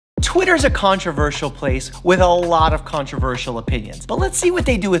Twitter's a controversial place with a lot of controversial opinions, but let's see what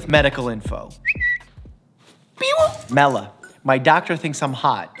they do with medical info. Mela, my doctor thinks I'm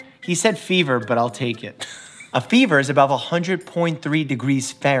hot. He said fever, but I'll take it. A fever is above 100.3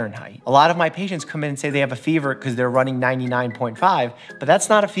 degrees Fahrenheit. A lot of my patients come in and say they have a fever because they're running 99.5, but that's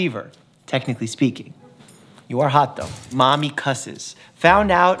not a fever, technically speaking. You are hot though. Mommy cusses.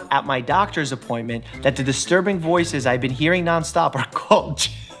 Found out at my doctor's appointment that the disturbing voices I've been hearing nonstop are called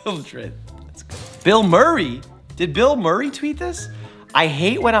children. That's good. Bill Murray? Did Bill Murray tweet this? I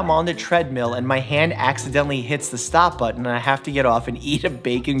hate when I'm on the treadmill and my hand accidentally hits the stop button and I have to get off and eat a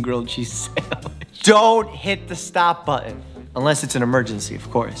bacon grilled cheese sandwich. Don't hit the stop button. Unless it's an emergency,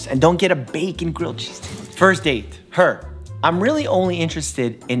 of course. And don't get a bacon grilled cheese sandwich. First date, her. I'm really only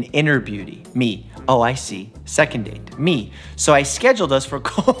interested in inner beauty. Me. Oh, I see. Second date, me. So I scheduled us for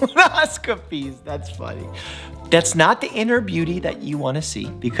colonoscopies. That's funny. That's not the inner beauty that you want to see,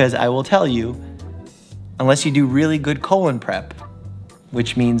 because I will tell you, unless you do really good colon prep,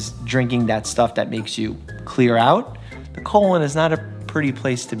 which means drinking that stuff that makes you clear out, the colon is not a pretty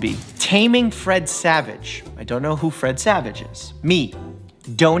place to be. Taming Fred Savage. I don't know who Fred Savage is. Me.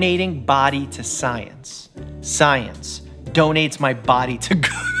 Donating body to science. Science donates my body to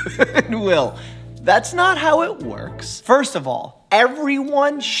Goodwill. That's not how it works. First of all,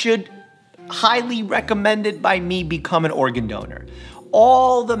 everyone should highly recommended by me become an organ donor.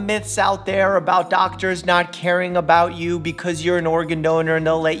 All the myths out there about doctors not caring about you because you're an organ donor and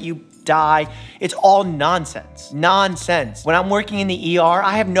they'll let you die, it's all nonsense. Nonsense. When I'm working in the ER,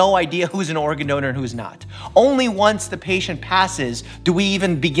 I have no idea who's an organ donor and who's not. Only once the patient passes do we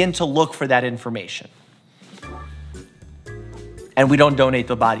even begin to look for that information. And we don't donate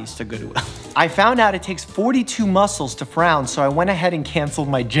the bodies to Goodwill. I found out it takes 42 muscles to frown, so I went ahead and canceled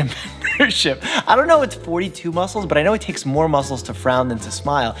my gym membership. I don't know it's 42 muscles, but I know it takes more muscles to frown than to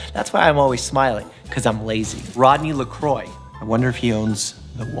smile. That's why I'm always smiling, because I'm lazy. Rodney LaCroix. I wonder if he owns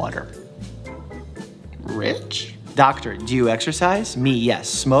the water. Rich? Doctor, do you exercise? Me, yes.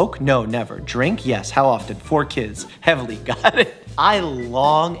 Smoke? No, never. Drink? Yes. How often? 4 kids. Heavily. Got it. I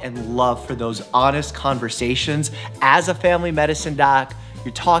long and love for those honest conversations. As a family medicine doc,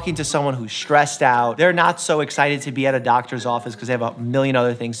 you're talking to someone who's stressed out. They're not so excited to be at a doctor's office because they have a million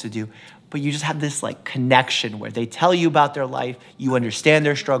other things to do. But you just have this like connection where they tell you about their life, you understand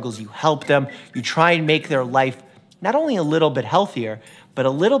their struggles, you help them, you try and make their life not only a little bit healthier, but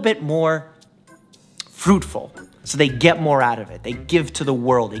a little bit more fruitful. So they get more out of it. They give to the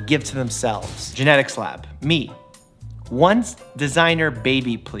world, they give to themselves. Genetics lab, me. One designer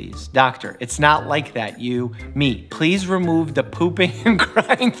baby, please. Doctor, it's not like that, you. Me, please remove the pooping and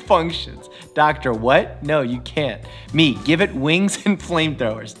crying functions. Doctor, what? No, you can't. Me, give it wings and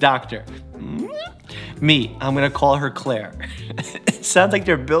flamethrowers. Doctor, me, I'm gonna call her Claire. It sounds like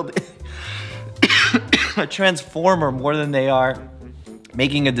they're building a transformer more than they are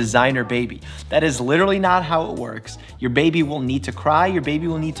making a designer baby. That is literally not how it works. Your baby will need to cry, your baby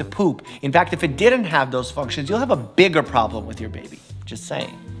will need to poop. In fact, if it didn't have those functions, you'll have a bigger problem with your baby. Just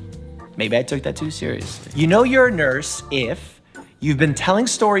saying. Maybe I took that too seriously. You know you're a nurse if you've been telling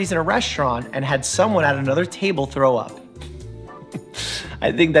stories in a restaurant and had someone at another table throw up.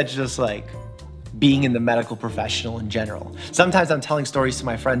 I think that's just like being in the medical professional in general. Sometimes I'm telling stories to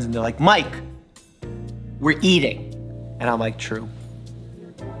my friends and they're like, Mike, we're eating. And I'm like, true.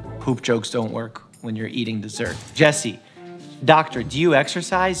 Poop jokes don't work when you're eating dessert. Jesse, doctor, do you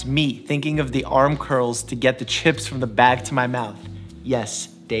exercise? Me, thinking of the arm curls to get the chips from the bag to my mouth. Yes,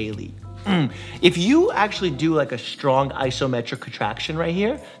 daily. If you actually do like a strong isometric contraction right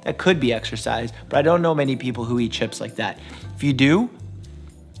here, that could be exercise, but I don't know many people who eat chips like that. If you do,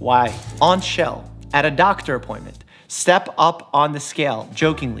 why? On shell, at a doctor appointment, step up on the scale,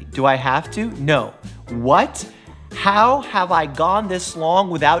 jokingly. Do I have to? No. What? How have I gone this long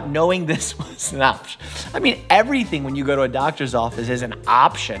without knowing this was an option? I mean, everything when you go to a doctor's office is an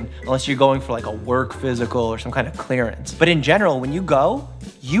option, unless you're going for like a work physical or some kind of clearance. But in general, when you go,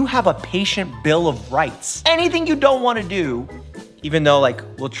 you have a patient bill of rights. Anything you don't want to do, even though like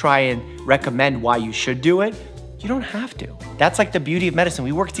we'll try and recommend why you should do it, you don't have to. That's like the beauty of medicine.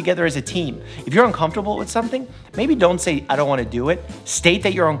 We work together as a team. If you're uncomfortable with something, maybe don't say, I don't want to do it. State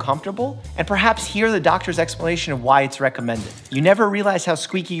that you're uncomfortable and perhaps hear the doctor's explanation of why it's recommended. You never realize how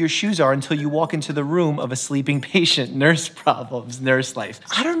squeaky your shoes are until you walk into the room of a sleeping patient. Nurse problems, nurse life.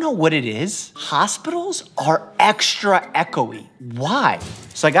 I don't know what it is. Hospitals are extra echoey. Why?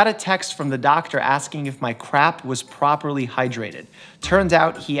 So I got a text from the doctor asking if my crap was properly hydrated. Turns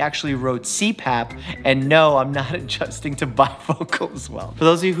out he actually wrote CPAP, and no, I'm not not adjusting to bifocals well. For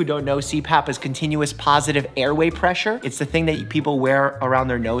those of you who don't know, CPAP is continuous positive airway pressure. It's the thing that people wear around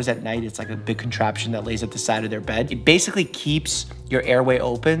their nose at night. It's like a big contraption that lays at the side of their bed. It basically keeps your airway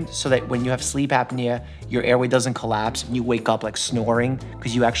open so that when you have sleep apnea, your airway doesn't collapse and you wake up like snoring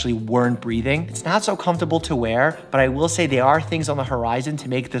because you actually weren't breathing. It's not so comfortable to wear, but I will say there are things on the horizon to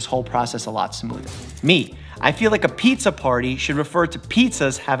make this whole process a lot smoother. I feel like a pizza party should refer to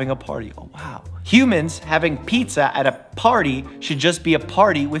pizzas having a party. Oh, wow. Humans having pizza at a party should just be a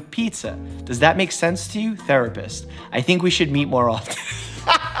party with pizza. Does that make sense to you, therapist? I think we should meet more often.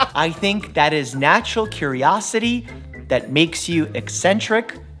 I think that is natural curiosity that makes you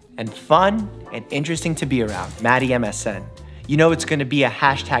eccentric and fun and interesting to be around. Maddie MSN. You know it's gonna be a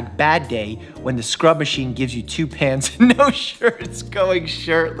hashtag bad day when the scrub machine gives you 2 pants and no shirts going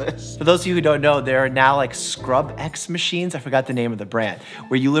shirtless. For those of you who don't know, there are now like Scrub X machines, I forgot the name of the brand,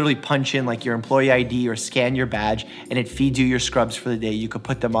 where you literally punch in like your employee ID or scan your badge and it feeds you your scrubs for the day. You could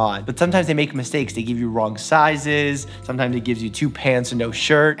put them on. But sometimes they make mistakes. They give you wrong sizes. Sometimes it gives you 2 pants and no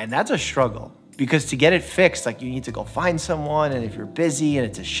shirt. And that's a struggle because to get it fixed, like you need to go find someone, and if you're busy and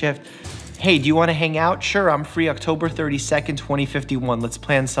it's a shift, hey, do you want to hang out? Sure, I'm free October 32nd, 2051. Let's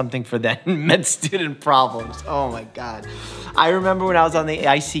plan something for that. Med student problems. Oh my God. I remember when I was on the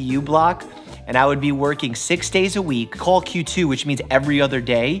ICU block and I would be working 6 days a week. Call Q2, which means every other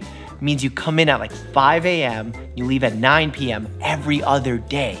day, means you come in at like 5 a.m., you leave at 9 p.m. every other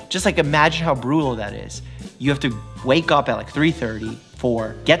day. Just like imagine how brutal that is. You have to wake up at like 3:30,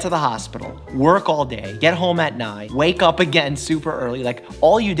 4, get to the hospital, work all day, get home at 9, wake up again super early. Like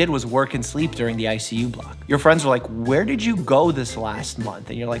all you did was work and sleep during the ICU block. Your friends are like, where did you go this last month?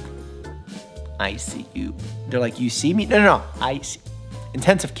 And you're like, ICU. They're like, you see me? No, ICU.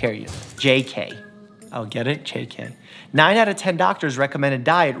 Intensive care unit. JK. Oh, get it? JK. 9 out of 10 doctors recommend a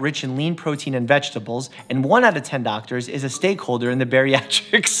diet rich in lean protein and vegetables, and 1 out of 10 doctors is a stakeholder in the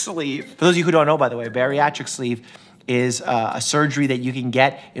bariatric sleeve. For those of you who don't know, by the way, bariatric sleeve is a surgery that you can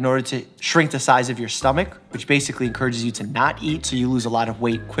get in order to shrink the size of your stomach, which basically encourages you to not eat so you lose a lot of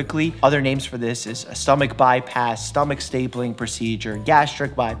weight quickly. Other names for this is a stomach bypass, stomach stapling procedure,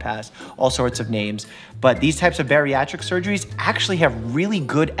 gastric bypass, all sorts of names. But these types of bariatric surgeries actually have really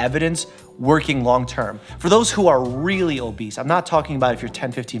good evidence working long-term. For those who are really obese, I'm not talking about if you're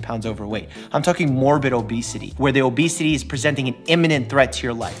 10, 15 pounds overweight. I'm talking morbid obesity, where the obesity is presenting an imminent threat to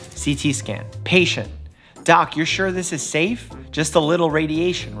your life. CT scan. Patient. Doc, you're sure this is safe? Just a little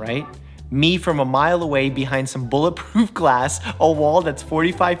radiation, right? Me from a mile away behind some bulletproof glass, a wall that's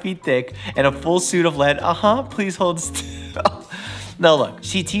 45 feet thick, and a full suit of lead. Please hold still. No, look,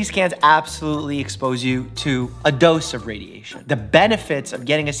 CT scans absolutely expose you to a dose of radiation. The benefits of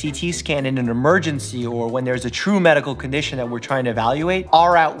getting a CT scan in an emergency or when there's a true medical condition that we're trying to evaluate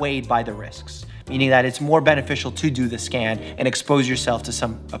are outweighed by the risks, meaning that it's more beneficial to do the scan and expose yourself to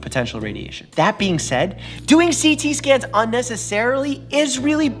some potential radiation. That being said, doing CT scans unnecessarily is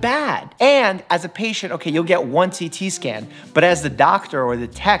really bad. And as a patient, okay, you'll get 1 CT scan, but as the doctor or the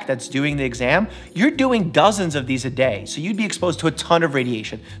tech that's doing the exam, you're doing dozens of these a day. So you'd be exposed to a ton of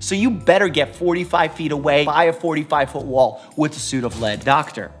radiation. So you better get 45 feet away by a 45-foot wall with a suit of lead.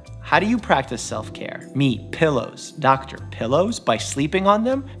 Doctor, how do you practice self-care? Me, pillows. Doctor, pillows? By sleeping on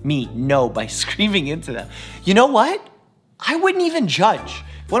them? Me, no, by screaming into them. You know what? I wouldn't even judge.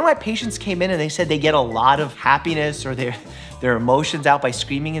 If one of my patients came in and they said they get a lot of happiness or their emotions out by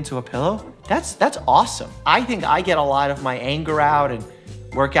screaming into a pillow, that's awesome. I think I get a lot of my anger out and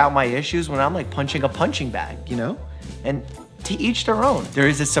work out my issues when I'm like punching a punching bag, you know? And to each their own. There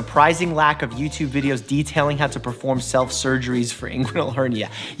is a surprising lack of YouTube videos detailing how to perform self-surgeries for inguinal hernia.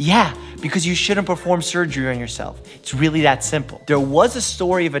 Yeah, because you shouldn't perform surgery on yourself. It's really that simple. There was a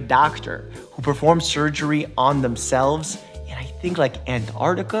story of a doctor who performed surgery on themselves in I think like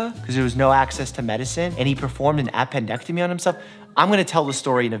Antarctica, because there was no access to medicine, and he performed an appendectomy on himself. I'm gonna tell the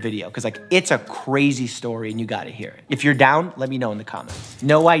story in a video because like it's a crazy story and you gotta hear it. If you're down, let me know in the comments.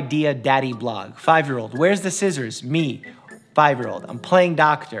 No idea daddy blog. 5-year-old, where's the scissors? Me. 5-year-old, I'm playing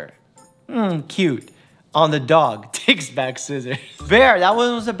doctor. Cute. On the dog, takes back scissors. Bear, that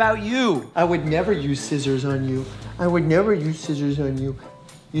one was about you. I would never use scissors on you. I would never use scissors on you.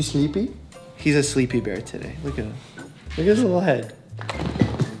 You sleepy? He's a sleepy bear today. Look at him. Look at his little head.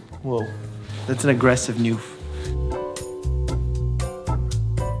 Whoa, that's an aggressive noof.